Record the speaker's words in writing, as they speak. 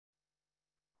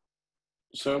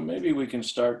So maybe we can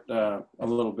start a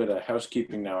little bit of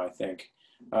housekeeping now, I think.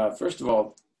 First of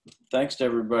all, thanks to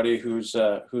everybody who's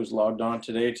logged on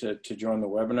today to join the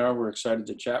webinar. We're excited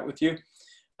to chat with you.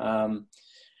 Um,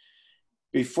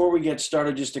 Before we get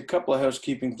started, just a couple of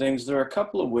housekeeping things. There are a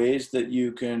couple of ways that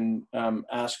you can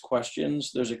ask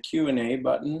questions. There's a Q&A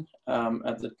button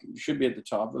should be at the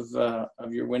top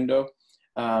of your window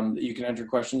that you can enter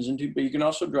questions into, but you can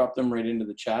also drop them right into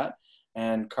the chat.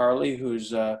 And Carly,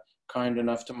 who's kind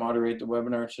enough to moderate the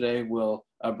webinar today, will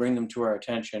bring them to our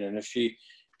attention. And if she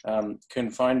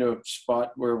can find a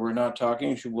spot where we're not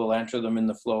talking, she will answer them in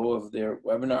the flow of their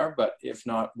webinar, but if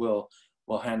not, we'll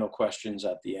handle questions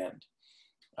at the end.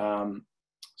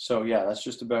 So yeah, that's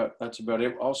about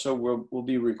it. Also, we'll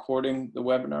be recording the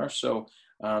webinar. So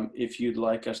if you'd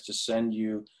like us to send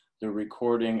you the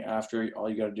recording after, all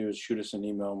you got to do is shoot us an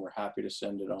email and we're happy to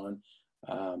send it on.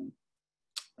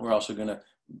 We're also going to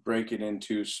break it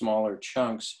into smaller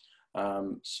chunks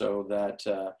so that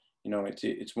you know,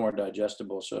 it's more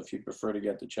digestible. So if you prefer to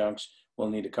get the chunks, we'll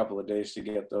need a couple of days to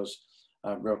get those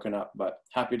broken up, but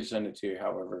happy to send it to you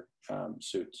however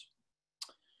suits.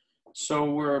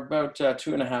 So we're about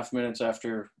 2.5 minutes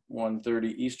after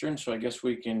 1:30 Eastern, so I guess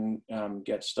we can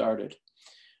get started.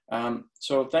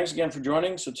 So thanks again for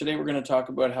joining. So today we're going to talk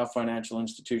about how financial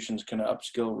institutions can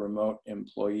upskill remote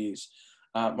employees.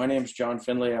 My name is John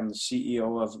Findlay. I'm the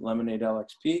CEO of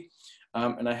LemonadeLXP,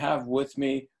 and I have with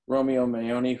me Romeo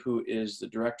Mayoni, who is the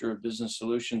Director of Business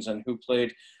Solutions and who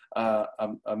played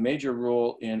a major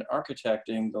role in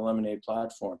architecting the Lemonade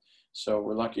platform. So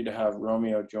we're lucky to have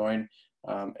Romeo join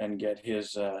and get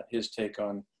his take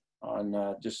on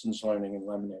distance learning in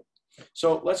Lemonade.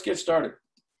 So let's get started.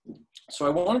 So I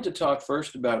wanted to talk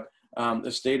first about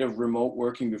the state of remote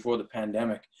working before the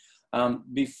pandemic.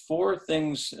 Before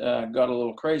things got a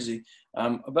little crazy,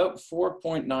 about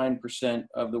 4.9%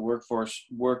 of the workforce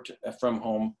worked from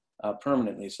home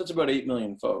permanently. So that's about 8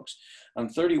 million folks.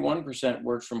 31%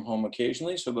 worked from home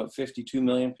occasionally, so about 52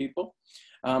 million people.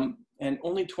 And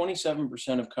only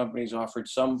 27% of companies offered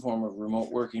some form of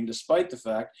remote working, despite the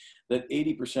fact that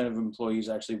 80% of employees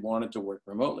actually wanted to work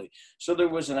remotely. So there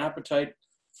was an appetite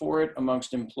for it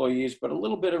amongst employees, but a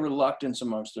little bit of reluctance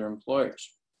amongst their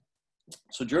employers.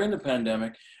 So during the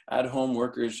pandemic, at-home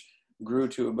workers grew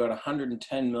to about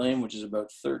 110 million, which is about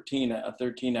a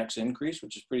 13x increase,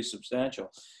 which is pretty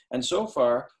substantial. And so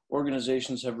far,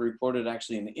 organizations have reported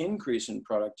actually an increase in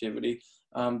productivity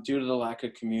due to the lack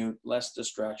of commute, less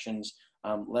distractions,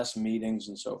 less meetings,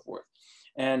 and so forth.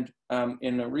 And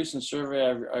in a recent survey,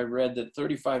 I read that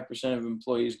 35% of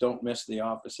employees don't miss the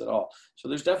office at all. So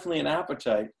there's definitely an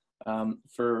appetite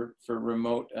for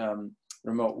remote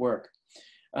work.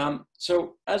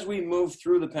 So as we move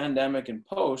through the pandemic and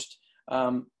post,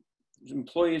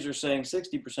 employees are saying,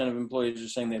 60% of employees are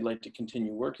saying they'd like to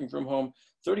continue working from home.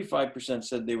 35%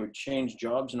 said they would change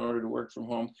jobs in order to work from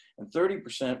home, and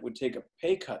 30% would take a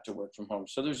pay cut to work from home.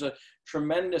 So there's a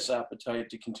tremendous appetite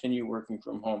to continue working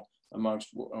from home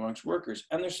amongst workers.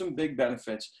 And there's some big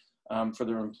benefits for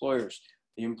their employers.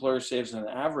 The employer saves an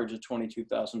average of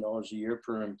 $22,000 a year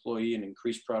per employee in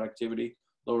increased productivity,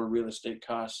 lower real estate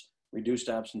costs, reduced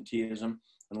absenteeism,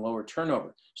 and lower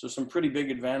turnover. So some pretty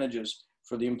big advantages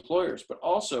for the employers, but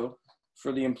also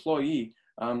for the employee.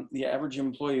 The average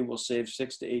employee will save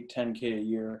 6 to 8, 10K a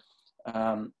year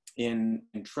in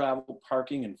travel,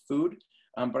 parking, and food.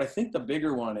 But I think the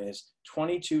bigger one is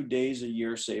 22 days a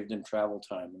year saved in travel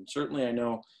time. And certainly I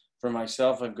know for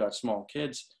myself, I've got small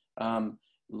kids.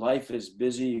 Life is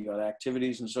busy, you got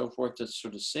activities and so forth. To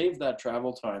sort of save that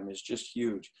travel time is just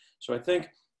huge. So I think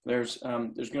there's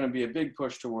going to be a big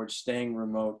push towards staying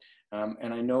remote.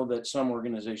 And I know that some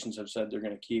organizations have said they're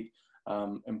going to keep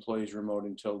employees remote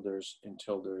until there's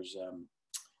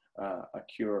a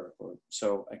cure.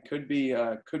 So it could be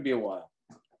a while.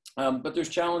 But there's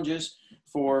challenges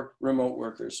for remote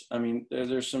workers. I mean,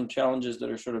 there's some challenges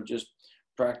that are sort of just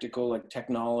practical, like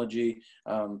technology.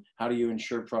 How do you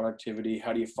ensure productivity?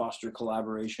 How do you foster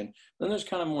collaboration? Then there's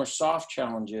kind of more soft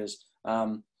challenges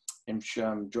in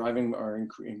driving or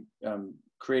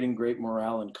creating great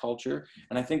morale and culture.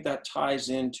 And I think that ties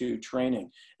into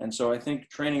training. And so I think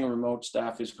training remote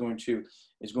staff is going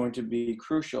to be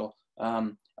crucial,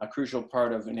 a crucial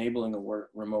part of enabling a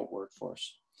remote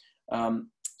workforce.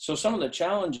 So some of the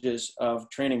challenges of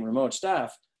training remote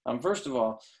staff, first of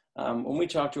all, when we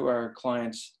talk to our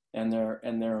clients and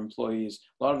their employees,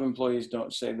 a lot of employees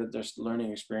don't say that their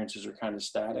learning experiences are kind of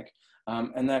static.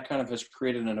 And that kind of has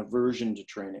created an aversion to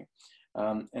training.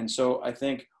 And so I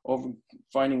think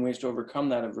finding ways to overcome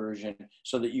that aversion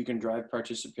so that you can drive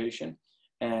participation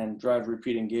and drive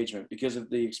repeat engagement. Because if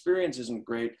the experience isn't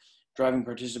great, driving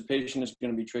participation is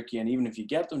going to be tricky. And even if you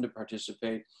get them to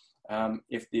participate,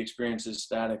 if the experience is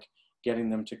static, getting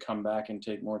them to come back and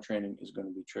take more training is going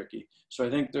to be tricky. So I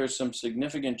think there's some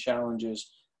significant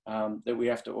challenges that we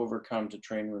have to overcome to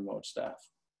train remote staff.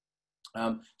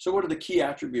 So what are the key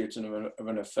attributes of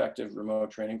an effective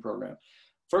remote training program?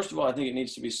 First of all, I think it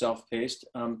needs to be self-paced.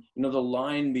 You know, the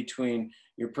line between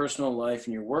your personal life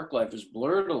and your work life is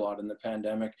blurred a lot in the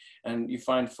pandemic, and you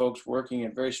find folks working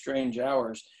at very strange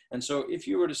hours. And so if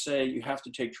you were to say you have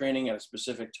to take training at a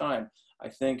specific time, I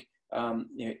think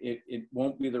it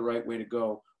won't be the right way to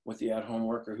go with the at-home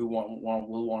worker who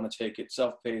will want to take it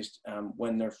self-paced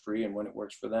when they're free and when it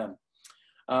works for them.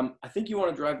 I think you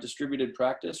want to drive distributed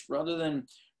practice rather than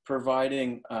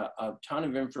providing a ton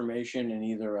of information in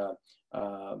either a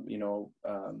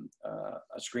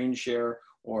screen share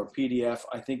or PDF.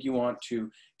 I think you want to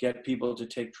get people to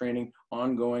take training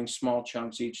ongoing, small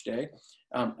chunks each day.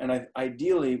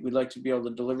 Ideally, we'd like to be able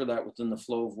to deliver that within the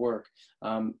flow of work.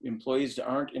 Employees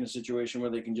aren't in a situation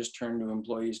where they can just turn to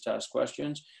employees to ask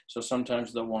questions. So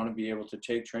sometimes they'll want to be able to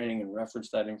take training and reference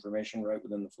that information right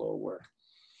within the flow of work.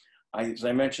 As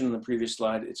I mentioned in the previous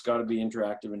slide, it's got to be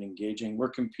interactive and engaging. We're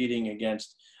competing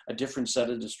against a different set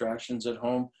of distractions at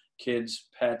home: kids,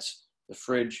 pets, the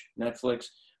fridge, Netflix.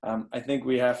 I think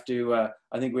we have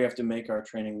to make our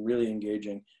training really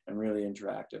engaging and really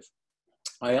interactive.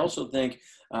 I also think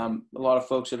a lot of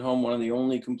folks at home, one of the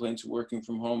only complaints of working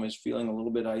from home is feeling a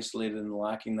little bit isolated and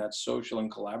lacking that social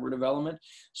and collaborative element.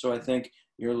 So I think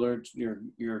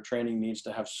your training needs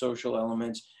to have social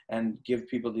elements and give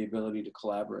people the ability to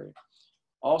collaborate.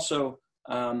 Also,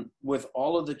 with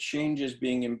all of the changes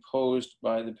being imposed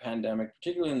by the pandemic,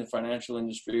 particularly in the financial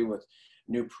industry with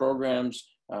new programs,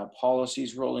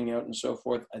 policies rolling out and so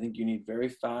forth, I think you need very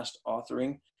fast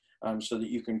authoring so that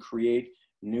you can create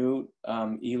new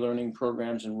e-learning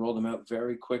programs and roll them out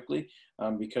very quickly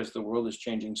because the world is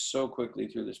changing so quickly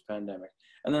through this pandemic.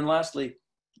 And then lastly,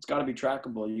 it's got to be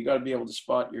trackable. You got to be able to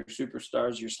spot your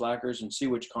superstars, your slackers, and see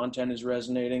which content is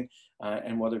resonating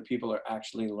and whether people are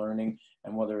actually learning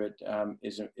and whether it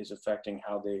is affecting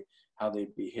how they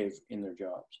behave in their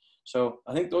jobs. So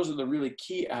I think those are the really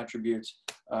key attributes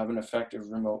of an effective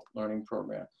remote learning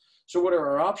program. So what are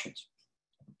our options?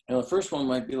 You know, the first one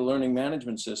might be the learning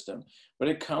management system, but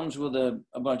it comes with a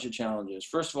bunch of challenges.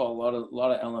 First of all, a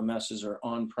lot of LMSs are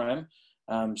on-prem.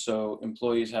 So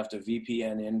employees have to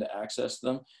VPN in to access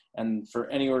them. And for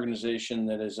any organization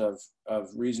that is of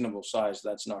reasonable size,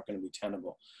 that's not going to be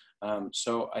tenable.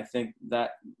 So I think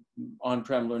that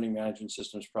on-prem learning management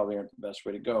systems probably aren't the best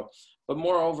way to go. But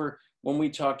moreover, when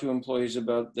we talk to employees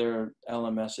about their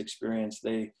LMS experience,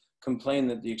 they complain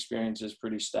that the experience is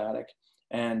pretty static.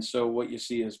 And so what you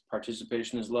see is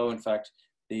participation is low. In fact,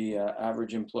 the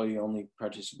average employee only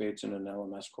participates in an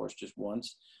LMS course just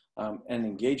once. And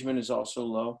engagement is also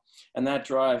low. And that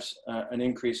drives an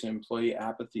increase in employee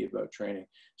apathy about training.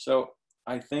 So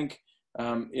I think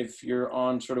if you're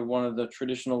on sort of one of the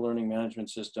traditional learning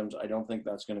management systems, I don't think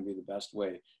that's going to be the best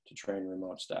way to train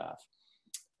remote staff.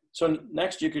 So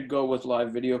next you could go with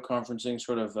live video conferencing,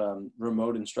 sort of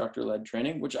remote instructor-led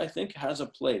training, which I think has a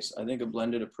place. I think a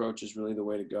blended approach is really the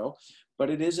way to go, but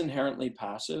it is inherently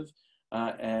passive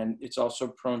and it's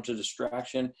also prone to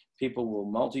distraction. People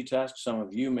will multitask. Some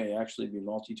of you may actually be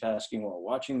multitasking while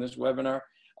watching this webinar,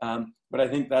 but I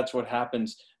think that's what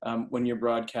happens when you're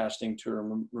broadcasting to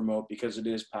a remote because it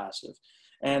is passive.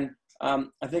 And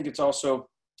I think it's also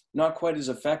not quite as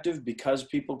effective because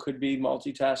people could be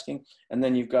multitasking. And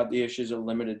then you've got the issues of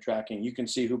limited tracking. You can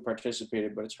see who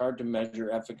participated, but it's hard to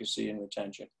measure efficacy and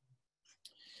retention.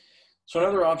 So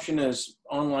another option is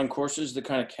online courses, the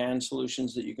kind of canned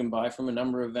solutions that you can buy from a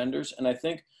number of vendors. And I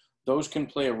think those can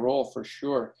play a role for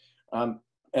sure.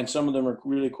 And some of them are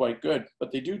really quite good,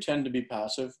 but they do tend to be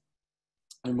passive.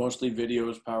 They're mostly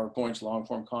videos, PowerPoints, long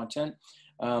form content.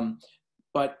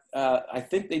 But I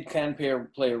think they can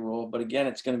play a role, but again,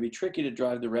 it's going to be tricky to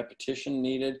drive the repetition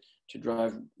needed to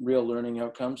drive real learning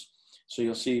outcomes. So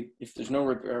you'll see if there's no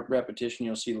repetition,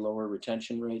 you'll see lower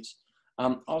retention rates.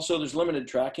 Also, there's limited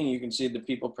tracking. You can see the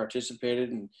people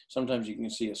participated, and sometimes you can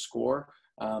see a score,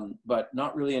 but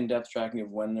not really in-depth tracking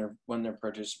of when they're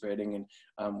participating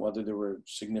and whether there were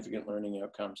significant learning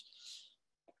outcomes.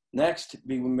 Next,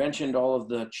 we mentioned all of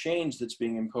the change that's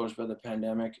being imposed by the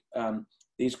pandemic.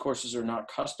 These courses are not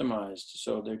customized,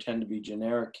 so they tend to be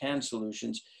generic canned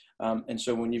solutions. And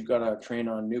so when you've got to train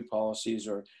on new policies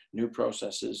or new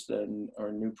processes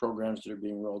or new programs that are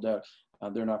being rolled out,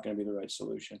 they're not going to be the right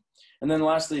solution. And then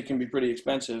lastly, it can be pretty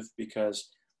expensive because,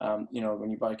 you know,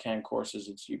 when you buy canned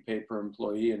courses, you pay per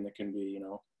employee and it can be, you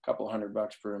know, a couple $100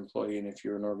 per employee. And if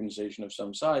you're an organization of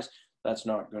some size, that's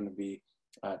not going to be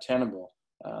tenable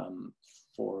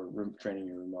for training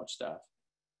your remote staff.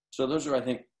 So those are, I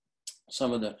think,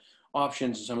 some of the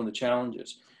options and some of the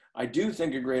challenges. I do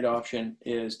think a great option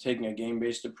is taking a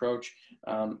game-based approach.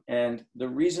 And the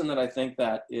reason that I think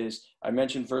that is, I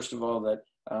mentioned first of all that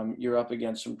you're up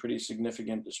against some pretty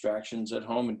significant distractions at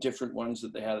home and different ones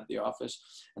that they had at the office.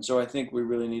 And so I think we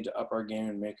really need to up our game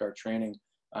and make our training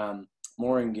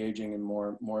more engaging and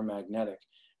more magnetic.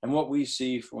 And what we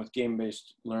see with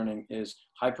game-based learning is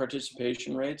high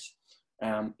participation rates.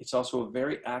 It's also a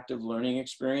very active learning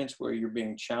experience where you're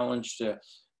being challenged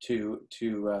to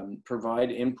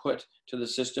provide input to the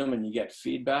system, and you get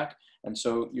feedback. And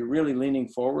so you're really leaning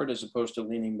forward as opposed to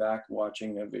leaning back,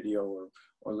 watching a video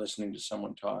or listening to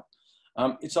someone talk.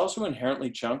 It's also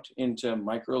inherently chunked into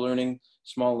micro-learning,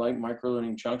 small light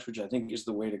micro-learning chunks, which I think is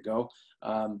the way to go.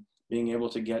 Being able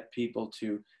to get people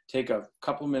to take a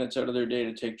couple minutes out of their day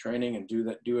to take training and do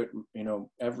it, you know,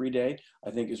 every day,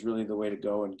 I think is really the way to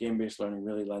go. And game-based learning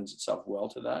really lends itself well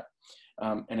to that.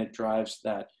 And it drives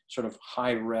that sort of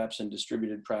high reps and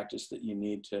distributed practice that you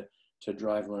need to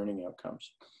drive learning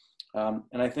outcomes.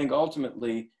 And I think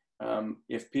ultimately,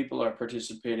 if people are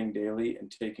participating daily and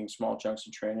taking small chunks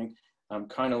of training,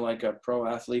 kind of like a pro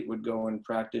athlete would go and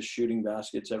practice shooting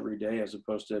baskets every day as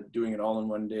opposed to doing it all in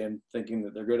one day and thinking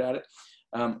that they're good at it.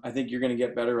 I think you're going to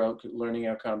get better learning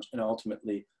outcomes and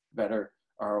ultimately better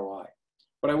ROI.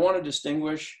 But I want to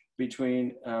distinguish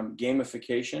between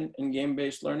gamification and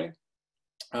game-based learning.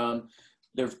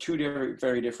 They're two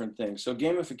very different things. So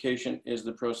gamification is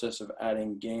the process of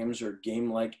adding games or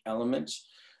game-like elements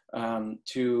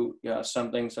to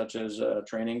something such as a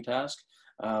training task.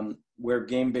 Where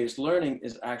game-based learning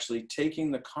is actually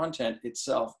taking the content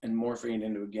itself and morphing it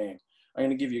into a game. I'm going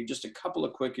to give you just a couple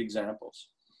of quick examples.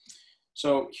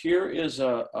 So here is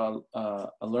a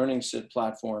learning sit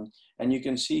platform, and you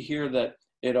can see here that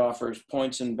it offers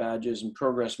points and badges and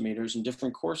progress meters and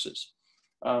different courses.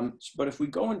 But if we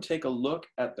go and take a look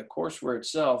at the courseware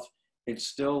itself, it's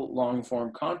still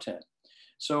long-form content.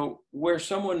 So where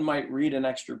someone might read an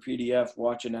extra PDF,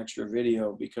 watch an extra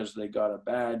video because they got a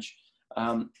badge,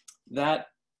 that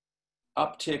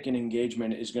uptick in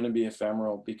engagement is going to be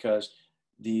ephemeral because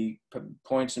the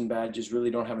points and badges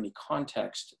really don't have any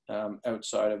context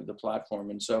outside of the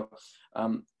platform. And so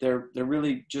they're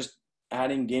really just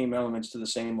adding game elements to the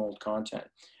same old content.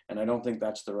 And I don't think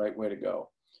that's the right way to go.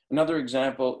 Another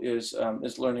example is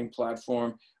this learning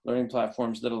platforms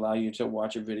that allow you to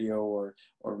watch a video or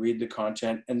read the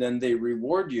content, and then they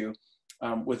reward you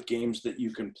with games that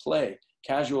you can play,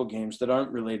 casual games that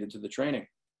aren't related to the training.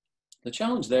 The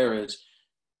challenge there is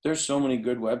there's so many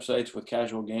good websites with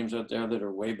casual games out there that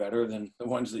are way better than the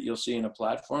ones that you'll see in a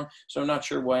platform. So I'm not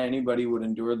sure why anybody would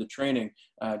endure the training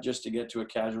just to get to a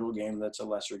casual game that's a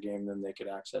lesser game than they could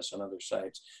access on other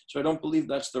sites. So I don't believe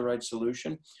that's the right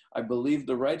solution. I believe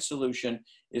the right solution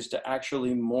is to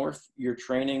actually morph your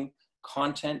training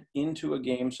content into a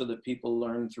game so that people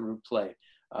learn through play.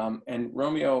 And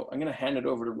Romeo, I'm going to hand it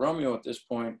over to Romeo at this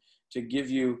point to give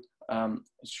you,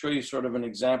 show you sort of an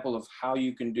example of how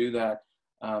you can do that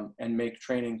and make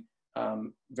training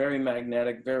very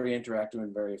magnetic, very interactive,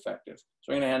 and very effective.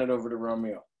 So I'm going to hand it over to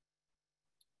Romeo.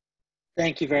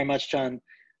 Thank you very much, John.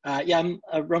 Yeah, I'm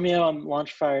Romeo. I'm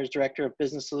Launchfire's Director of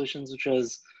Business Solutions, which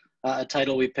was a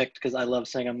title we picked because I love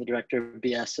saying I'm the Director of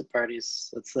BS at parties.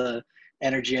 That's the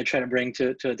energy I try to bring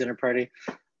to a dinner party.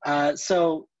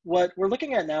 So what we're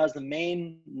looking at now is the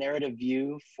main narrative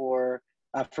view for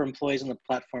employees on the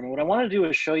platform. And what I want to do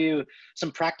is show you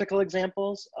some practical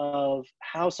examples of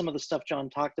how some of the stuff John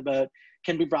talked about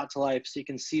can be brought to life so you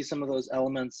can see some of those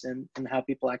elements and how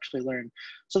people actually learn.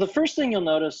 So the first thing you'll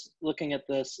notice looking at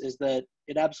this is that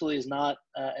it absolutely is not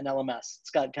an LMS.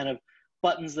 It's got kind of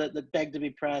buttons that beg to be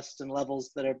pressed and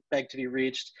levels that are beg to be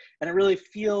reached. And it really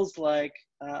feels like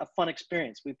a fun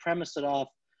experience. We premised it off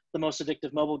the most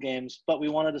addictive mobile games, but we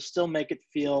wanted to still make it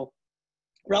feel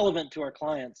relevant to our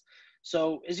clients.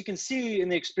 So as you can see in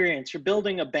the experience, you're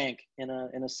building a bank in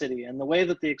a city. And the way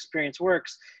that the experience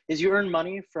works is you earn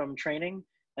money from training,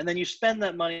 and then you spend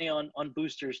that money on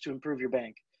boosters to improve your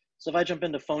bank. So if I jump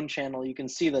into phone channel, you can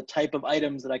see the type of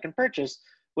items that I can purchase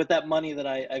with that money that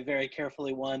I very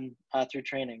carefully won through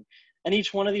training. And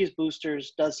each one of these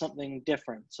boosters does something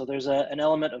different. So there's an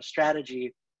element of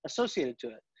strategy associated to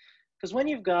it. Because when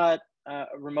you've got a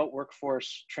remote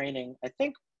workforce training, I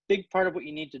think big part of what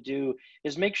you need to do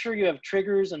is make sure you have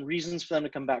triggers and reasons for them to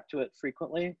come back to it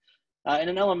frequently. In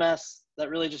an LMS, that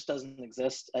really just doesn't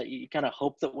exist. You kind of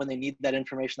hope that when they need that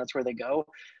information, that's where they go.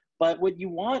 But what you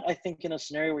want, I think, in a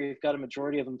scenario where you've got a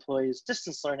majority of employees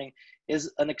distance learning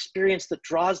is an experience that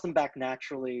draws them back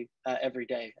naturally every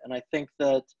day. And I think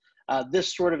that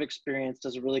this sort of experience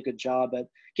does a really good job at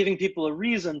giving people a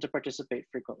reason to participate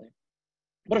frequently.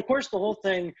 But of course, the whole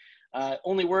thing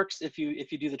only works if you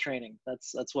do the training.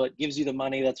 That's what gives you the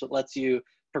money. That's what lets you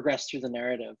progress through the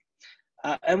narrative.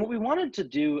 And what we wanted to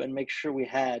do and make sure we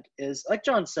had is, like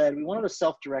John said, we wanted a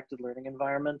self-directed learning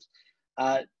environment.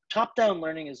 Top-down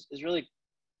learning is really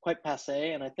quite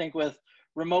passé. And I think with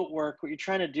remote work, what you're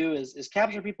trying to do is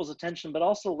capture people's attention, but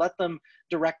also let them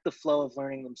direct the flow of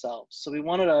learning themselves. So we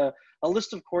wanted a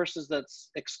list of courses that's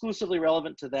exclusively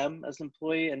relevant to them as an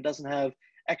employee and doesn't have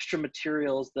extra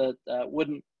materials that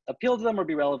wouldn't appeal to them or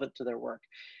be relevant to their work.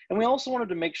 And we also wanted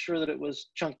to make sure that it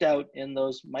was chunked out in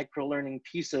those micro-learning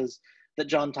pieces that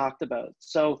John talked about.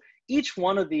 So each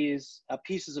one of these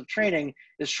pieces of training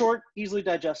is short, easily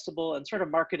digestible, and sort of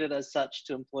marketed as such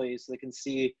to employees so they can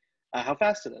see how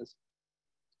fast it is.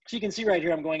 So you can see right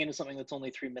here, I'm going into something that's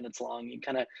only 3 minutes long. You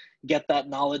kind of get that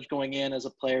knowledge going in as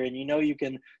a player, and you know you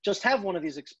can just have one of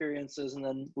these experiences and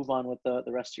then move on with the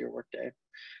rest of your workday.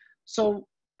 So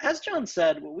as John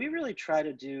said, what we really try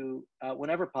to do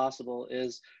whenever possible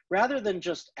is, rather than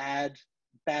just add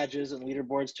badges and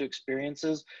leaderboards to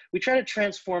experiences, we try to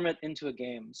transform it into a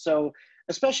game. So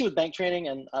especially with bank training,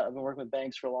 and I've been working with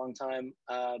banks for a long time,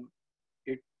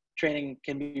 your training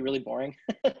can be really boring,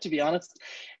 to be honest.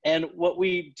 And what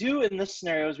we do in this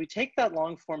scenario is we take that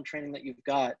long form training that you've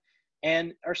got,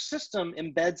 and our system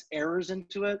embeds errors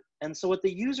into it. And so what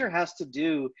the user has to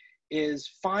do is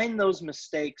find those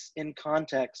mistakes in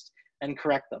context and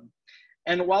correct them.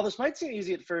 And while this might seem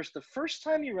easy at first, the first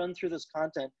time you run through this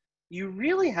content, you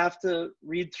really have to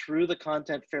read through the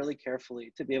content fairly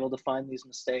carefully to be able to find these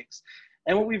mistakes.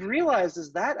 And what we've realized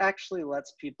is that actually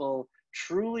lets people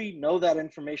truly know that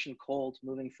information cold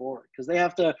moving forward, because they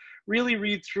have to really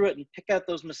read through it and pick out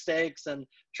those mistakes and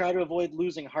try to avoid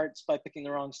losing hearts by picking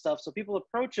the wrong stuff. So people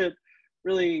approach it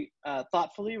really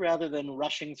thoughtfully rather than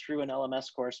rushing through an LMS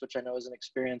course, which I know is an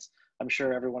experience I'm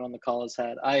sure everyone on the call has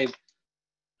had. I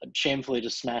shamefully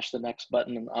just smash the next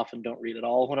button and often don't read at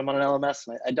all when I'm on an LMS.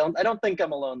 And I don't think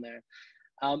I'm alone there.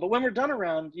 But when we're done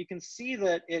around, you can see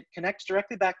that it connects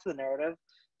directly back to the narrative.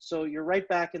 So you're right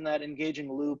back in that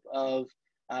engaging loop of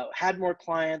had more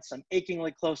clients, I'm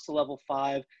achingly close to level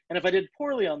 5. And if I did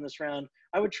poorly on this round,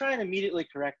 I would try and immediately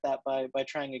correct that by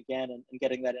trying again and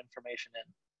getting that information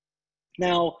in.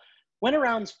 Now, when a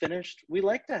round's finished, we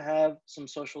like to have some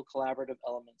social collaborative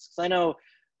elements. Because I know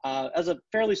as a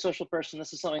fairly social person,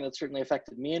 this is something that certainly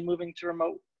affected me in moving to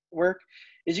remote work,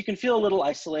 is you can feel a little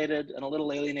isolated and a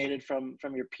little alienated from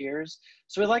your peers.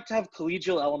 So we like to have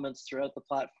collegial elements throughout the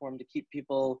platform to keep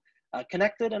people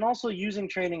connected, and also using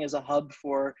training as a hub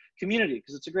for community,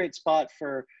 because it's a great spot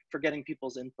for getting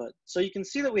people's input. So you can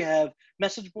see that we have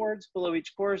message boards below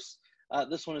each course.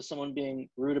 This one is someone being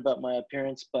rude about my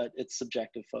appearance, but it's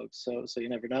subjective, folks, so you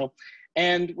never know.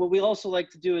 And what we also like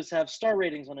to do is have star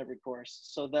ratings on every course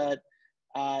so that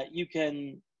you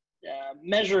can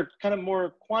measure kind of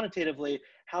more quantitatively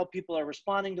how people are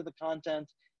responding to the content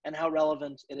and how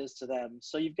relevant it is to them.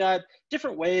 So you've got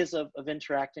different ways of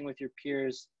interacting with your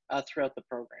peers throughout the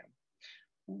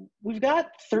program. We've got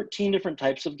 13 different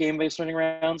types of game-based learning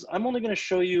rounds. I'm only going to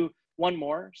show you one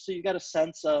more, so you got a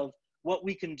sense of what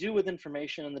we can do with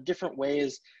information and the different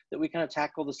ways that we kind of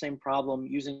tackle the same problem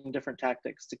using different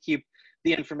tactics to keep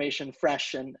the information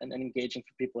fresh and engaging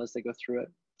for people as they go through it.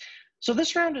 So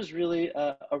this round is really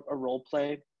a role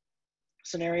play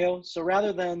scenario. So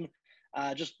rather than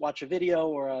just watch a video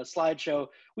or a slideshow,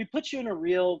 we put you in a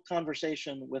real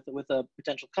conversation with a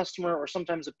potential customer or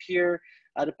sometimes a peer,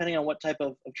 depending on what type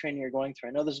of training you're going through.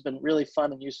 I know this has been really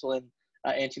fun and useful in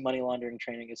anti-money laundering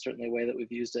training. Is certainly a way that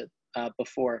we've used it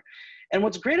before. And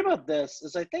what's great about this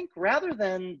is I think rather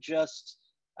than just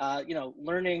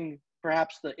learning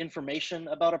perhaps the information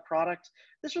about a product,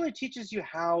 this really teaches you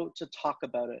how to talk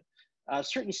about it.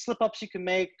 Certain slip-ups you can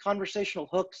make, conversational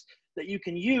hooks that you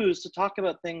can use to talk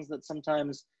about things that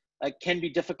sometimes can be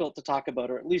difficult to talk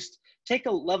about, or at least take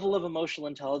a level of emotional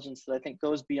intelligence that I think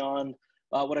goes beyond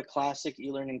what a classic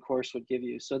e-learning course would give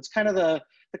you. So it's kind of the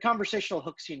conversational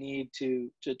hooks you need to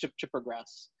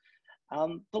progress.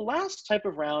 The last type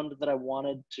of round that I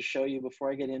wanted to show you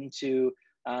before I get into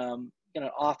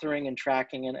authoring and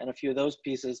tracking and a few of those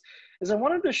pieces is I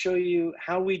wanted to show you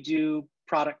how we do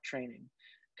product training,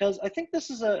 because I think this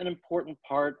is an important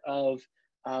part of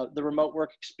the remote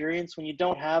work experience when you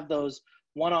don't have those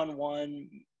one-on-one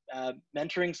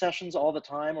mentoring sessions all the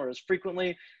time or as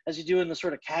frequently as you do in the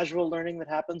sort of casual learning that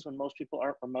happens when most people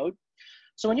aren't remote.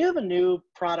 So when you have a new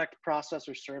product, process,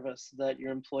 or service that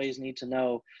your employees need to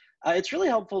know, it's really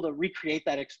helpful to recreate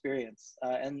that experience.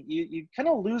 And you kind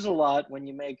of lose a lot when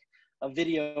you make a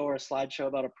video or a slideshow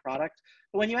about a product.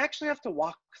 But when you actually have to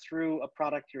walk through a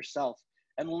product yourself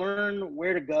and learn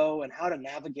where to go and how to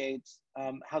navigate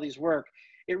how these work,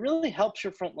 it really helps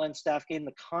your frontline staff gain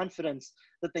the confidence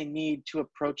that they need to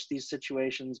approach these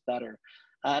situations better.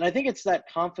 And I think it's that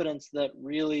confidence that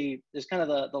really is kind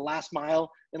of the last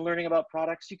mile in learning about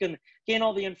products. You can gain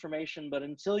all the information, but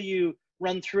until you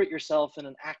run through it yourself in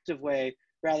an active way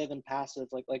rather than passive,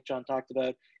 like John talked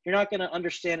about, you're not going to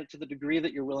understand it to the degree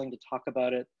that you're willing to talk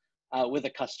about it with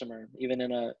a customer, even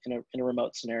in a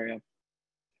remote scenario.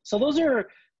 So those are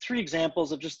 3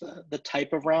 examples of just the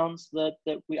type of rounds that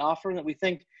we offer, and that we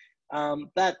think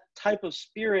that type of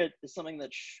spirit is something that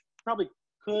probably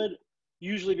could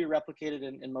usually be replicated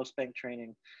in most bank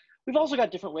training. We've also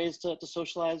got different ways to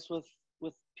socialize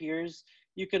with peers.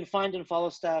 You can find and follow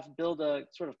staff, build a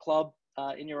sort of club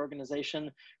in your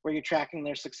organization where you're tracking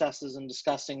their successes and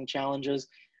discussing challenges.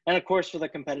 And of course, for the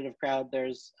competitive crowd,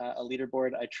 there's a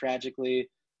leaderboard. I tragically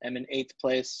am in 8th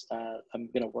place. I'm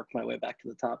going to work my way back to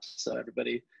the top. So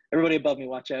everybody above me,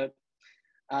 watch out.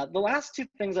 The last 2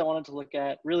 things I wanted to look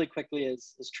at really quickly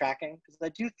is tracking, because I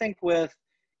do think with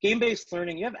game-based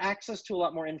learning, you have access to a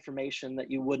lot more information that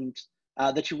you wouldn't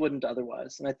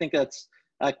otherwise. And I think that's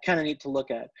kind of neat to look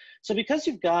at. So because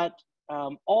you've got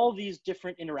all these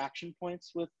different interaction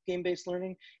points with game-based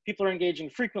learning, people are engaging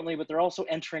frequently, but they're also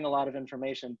entering a lot of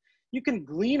information. You can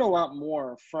glean a lot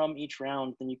more from each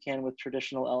round than you can with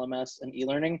traditional LMS and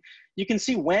e-learning. You can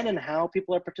see when and how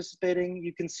people are participating.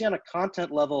 You can see on a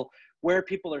content level where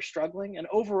people are struggling. And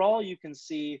overall, you can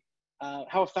see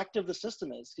how effective the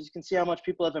system is, because you can see how much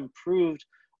people have improved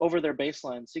over their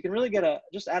baseline. So you can really get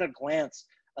just at a glance,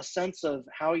 a sense of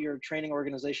how your training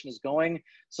organization is going,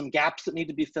 some gaps that need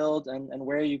to be filled, and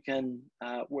where you can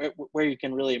where you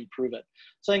can really improve it.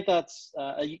 So I think that's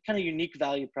a kind of unique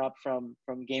value prop from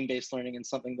game-based learning, and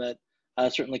something that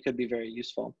certainly could be very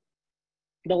useful.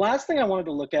 The last thing I wanted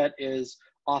to look at is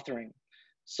authoring.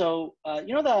 So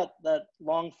you know that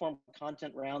long form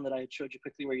content round that I showed you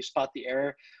quickly where you spot the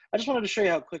error? I just wanted to show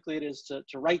you how quickly it is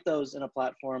to write those in a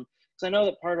platform, because I know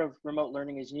that part of remote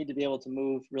learning is you need to be able to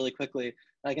move really quickly.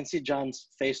 I can see John's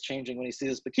face changing when he sees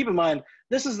this, but keep in mind,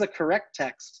 this is the correct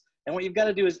text. And what you've got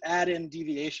to do is add in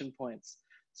deviation points.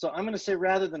 So I'm going to say,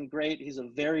 rather than great, he's a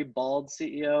very bald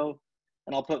CEO,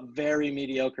 and I'll put very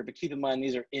mediocre, but keep in mind,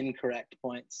 these are incorrect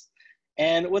points.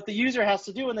 And what the user has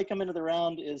to do when they come into the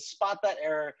round is spot that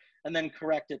error and then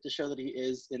correct it to show that he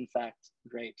is, in fact,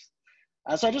 great.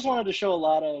 So I just wanted to show a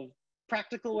lot of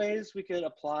practical ways we could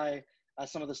apply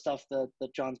some of the stuff that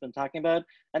John's been talking about.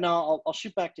 And now I'll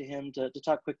shoot back to him to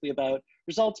talk quickly about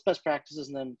results, best practices,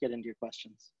 and then get into your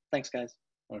questions. Thanks, guys.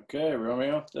 Okay,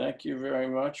 Romeo, thank you very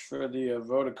much for the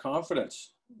vote of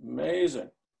confidence. Amazing.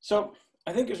 So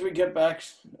I think as we get back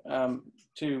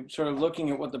to sort of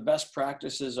looking at what the best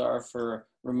practices are for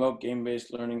remote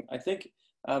game-based learning, I think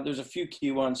there's a few key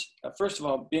ones. First of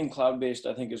all, being cloud-based,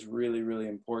 I think, is really, really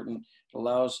important. It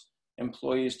allows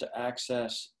employees to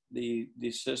access the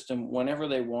system whenever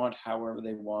they want, however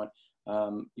they want.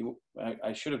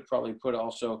 I should have probably put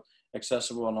also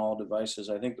accessible on all devices.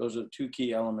 I think those are 2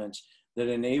 key elements that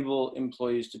enable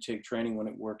employees to take training when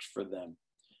it works for them.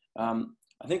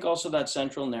 I think also that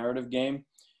central narrative game,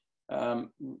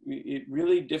 it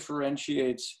really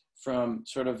differentiates from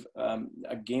sort of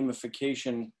a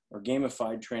gamification or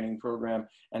gamified training program,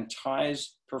 and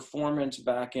ties performance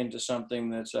back into something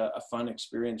that's a fun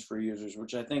experience for users,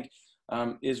 which I think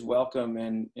is welcome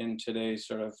in today's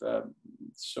sort of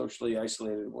socially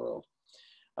isolated world.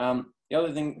 The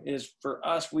other thing is, for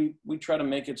us, we try to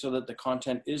make it so that the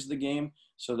content is the game,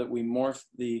 so that we morph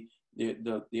the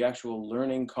actual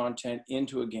learning content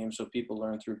into a game so people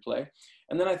learn through play.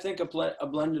 And then I think a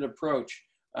blended approach.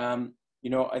 You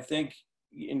know, I think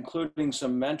including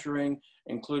some mentoring,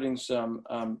 including some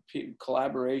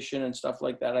collaboration and stuff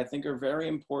like that, I think are very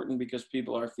important, because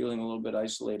people are feeling a little bit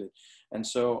isolated. And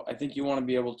so I think you want to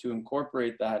be able to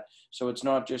incorporate that, so it's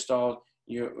not just all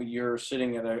you're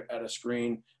sitting at a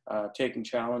screen taking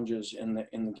challenges in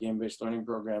the game-based learning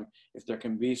program. If there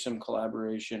can be some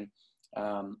collaboration,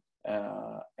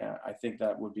 I think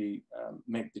that would be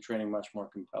make the training much more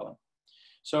compelling.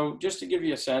 So just to give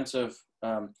you a sense of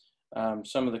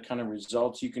some of the kind of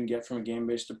results you can get from a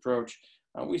game-based approach,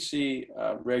 we see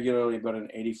regularly about an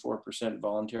 84%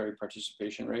 voluntary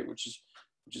participation rate, which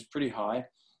is pretty high.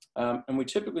 And we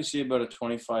typically see about a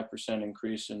 25%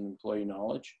 increase in employee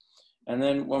knowledge. And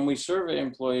then when we survey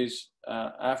employees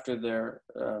after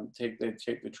they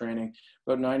take the training,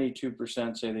 about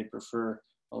 92% say they prefer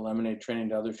a Lemonade training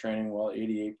to other training, while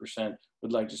 88%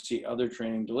 would like to see other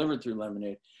training delivered through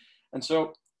Lemonade. And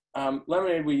so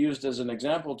Lemonade we used as an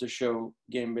example to show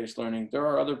game-based learning. There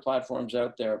are other platforms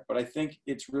out there, but I think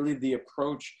it's really the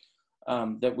approach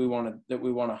that we want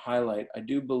to highlight. I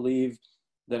do believe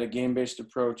that a game-based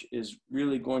approach is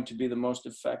really going to be the most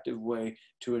effective way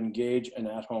to engage an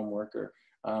at-home worker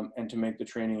and to make the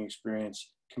training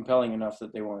experience compelling enough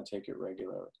that they want to take it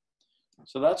regularly.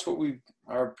 So that's what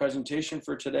our presentation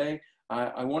for today.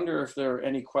 I wonder if there are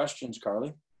any questions,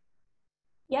 Carly.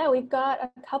 Yeah, we've got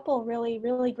a couple really,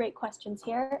 really great questions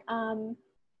here.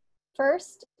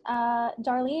 First,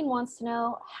 Darlene wants to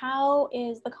know, how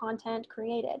is the content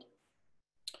created?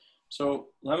 So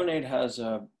Lemonade has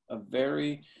a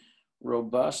very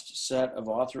robust set of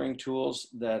authoring tools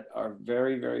that are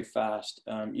very, very fast.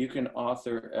 You can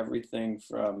author everything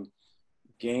from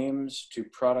games to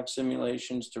product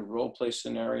simulations to role play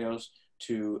scenarios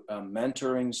to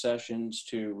mentoring sessions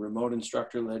to remote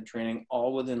instructor-led training,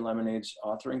 all within Lemonade's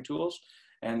authoring tools.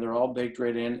 And they're all baked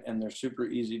right in, and they're super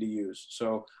easy to use.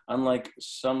 So unlike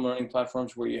some learning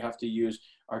platforms where you have to use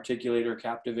Articulate or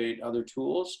Captivate, other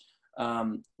tools,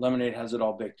 Lemonade has it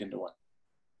all baked into one.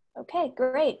 Okay,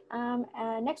 great.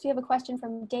 Next we have a question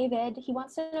from David. He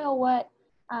wants to know what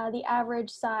the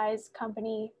average size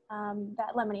company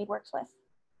that Lemonade works with.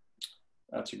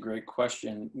 That's a great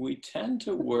question. We tend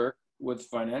to work with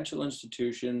financial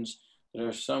institutions that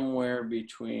are somewhere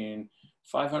between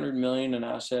 500 million in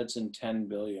assets and 10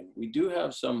 billion. We do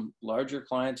have some larger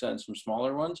clients and some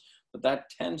smaller ones, but that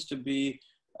tends to be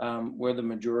where the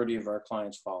majority of our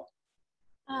clients fall.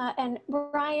 And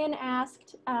Brian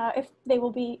asked if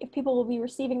people will be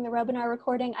receiving the webinar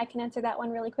recording. I can answer that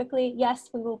one really quickly. Yes,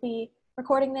 we will be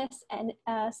recording this and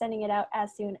sending it out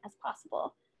as soon as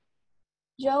possible.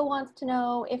 Joe wants to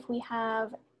know if we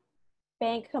have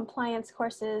bank compliance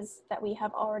courses that we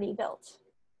have already built.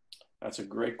 That's a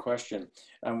great question.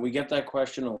 We get that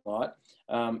question a lot.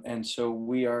 And so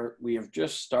we have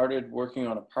just started working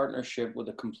on a partnership with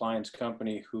a compliance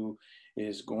company who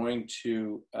is going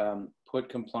to put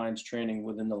compliance training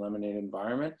within the Lemonade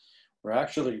environment. We're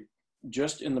actually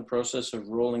just in the process of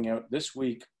rolling out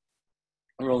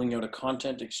a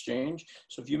content exchange.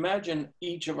 So if you imagine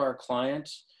each of our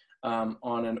clients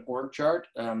on an org chart,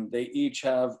 they each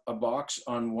have a box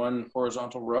on one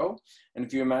horizontal row. And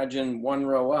if you imagine one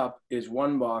row up is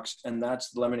one box, and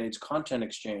that's Lemonade's content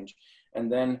exchange. And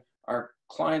then our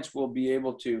clients will be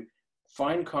able to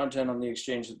find content on the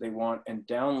exchange that they want and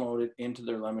download it into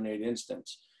their Lemonade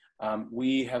instance.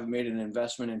 We have made an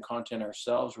investment in content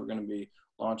ourselves. We're going to be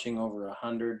launching over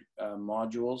 100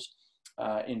 modules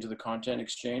into the content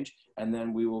exchange. And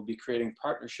then we will be creating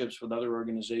partnerships with other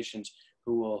organizations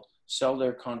who will sell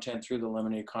their content through the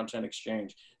Lemonade Content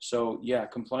Exchange. So yeah,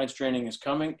 compliance training is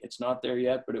coming. It's not there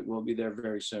yet, but it will be there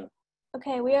very soon.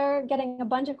 Okay, we are getting a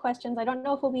bunch of questions. I don't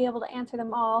know if we'll be able to answer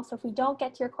them all. So if we don't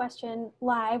get to your question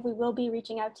live, we will be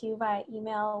reaching out to you via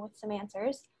email with some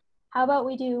answers. How about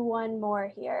we do one more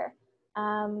here?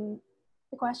 The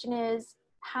question is,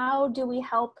 how do we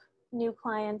help new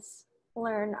clients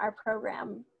learn our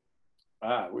program?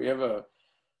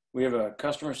 We have a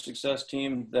customer success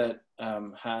team that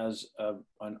has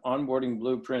an onboarding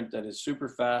blueprint that is super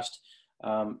fast.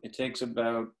 It takes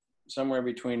about somewhere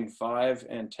between 5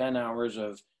 and 10 hours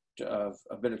of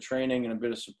a bit of training and a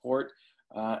bit of support,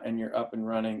 and you're up and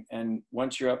running. And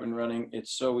once you're up and running,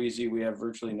 it's so easy. We have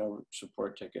virtually no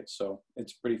support tickets. So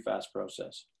it's a pretty fast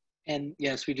process. And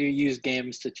yes, we do use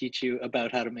games to teach you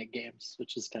about how to make games,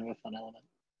 which is kind of a fun element.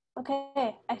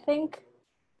 Okay, I think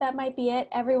that might be it.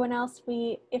 Everyone else,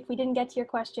 if we didn't get to your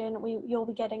question, you'll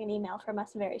be getting an email from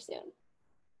us very soon.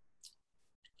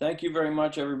 Thank you very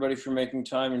much, everybody, for making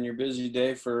time in your busy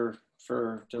day to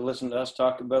listen to us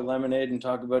talk about Lemonade and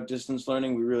talk about distance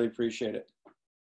learning. We really appreciate it.